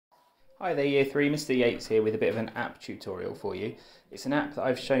Hi there Year 3, Mr Yates here with a bit of an app tutorial for you. It's an app that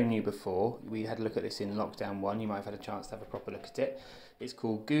I've shown you before. We had a look at this in Lockdown 1, you might have had a chance to have a proper look at it. It's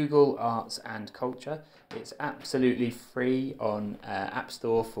called Google Arts and Culture. It's absolutely free on App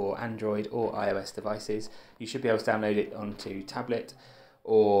Store for Android or iOS devices. You should be able to download it onto tablet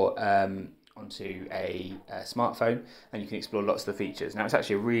or onto a smartphone, and you can explore lots of the features. Now it's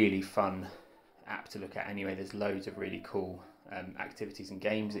actually a really fun app to look at anyway. There's loads of really cool activities and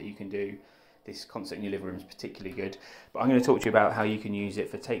games that you can do. This concert in your living room is particularly good, but I'm going to talk to you about how you can use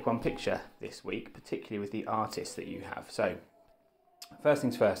it for Take One Picture this week, particularly with the artists that you have. So first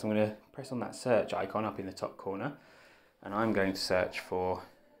things first, I'm going to press on that search icon up in the top corner, and I'm going to search for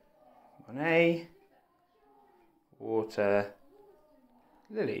Monet water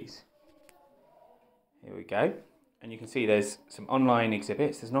lilies. Here we go, and you can see there's some online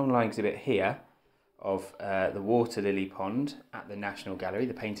exhibits. There's an online exhibit here of the water lily pond at the National Gallery,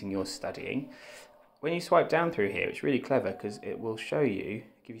 the painting you're studying. When you swipe down through here, it's really clever because it will show you,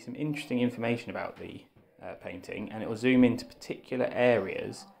 give you some interesting information about the painting, and it will zoom into particular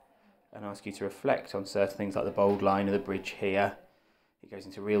areas and ask you to reflect on certain things like the bold line of the bridge here. It goes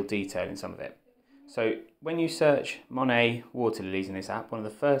into real detail in some of it. So when you search Monet water lilies in this app, one of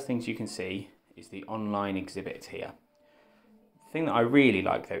the first things you can see is the online exhibit here. The thing that I really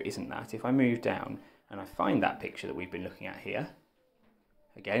like though isn't that. If I move down and I find that picture that we've been looking at here,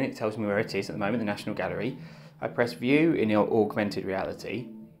 again it tells me where it is at the moment, the National Gallery. I press view in your augmented reality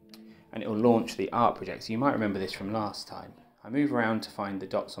and it will launch the art project. So you might remember this from last time. I move around to find the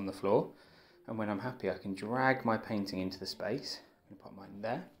dots on the floor, and when I'm happy I can drag my painting into the space. I'm going to put mine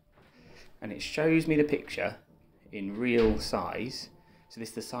there, and it shows me the picture in real size. So this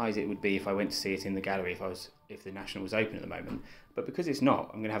is the size it would be if I went to see it in the gallery if the National was open at the moment. But because it's not,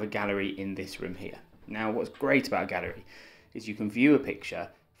 I'm going to have a gallery in this room here. Now what's great about a gallery is you can view a picture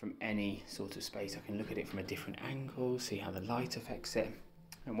from any sort of space. I can look at it from a different angle, see how the light affects it.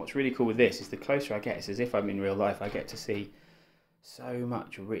 And what's really cool with this is the closer I get, it's as if I'm in real life. I get to see so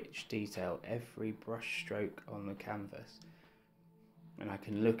much rich detail, every brush stroke on the canvas. And I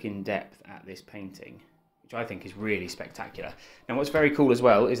can look in depth at this painting, which I think is really spectacular. Now what's very cool as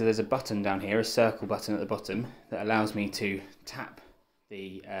well is that there's a button down here, a circle button at the bottom, that allows me to tap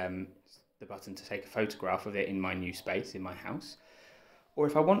the button to take a photograph of it in my new space, in my house. Or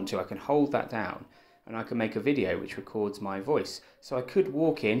if I want to, I can hold that down and I can make a video which records my voice. So I could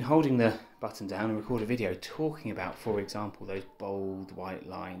walk in holding the button down and record a video talking about, for example, those bold white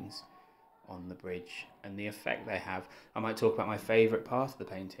lines on the bridge and the effect they have. I might talk about my favourite part of the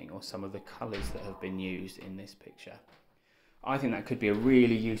painting or some of the colours that have been used in this picture. I think that could be a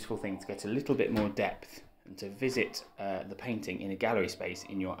really useful thing to get a little bit more depth and to visit the painting in a gallery space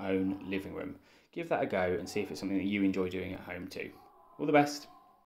in your own living room. Give that a go and see if it's something that you enjoy doing at home too. All the best.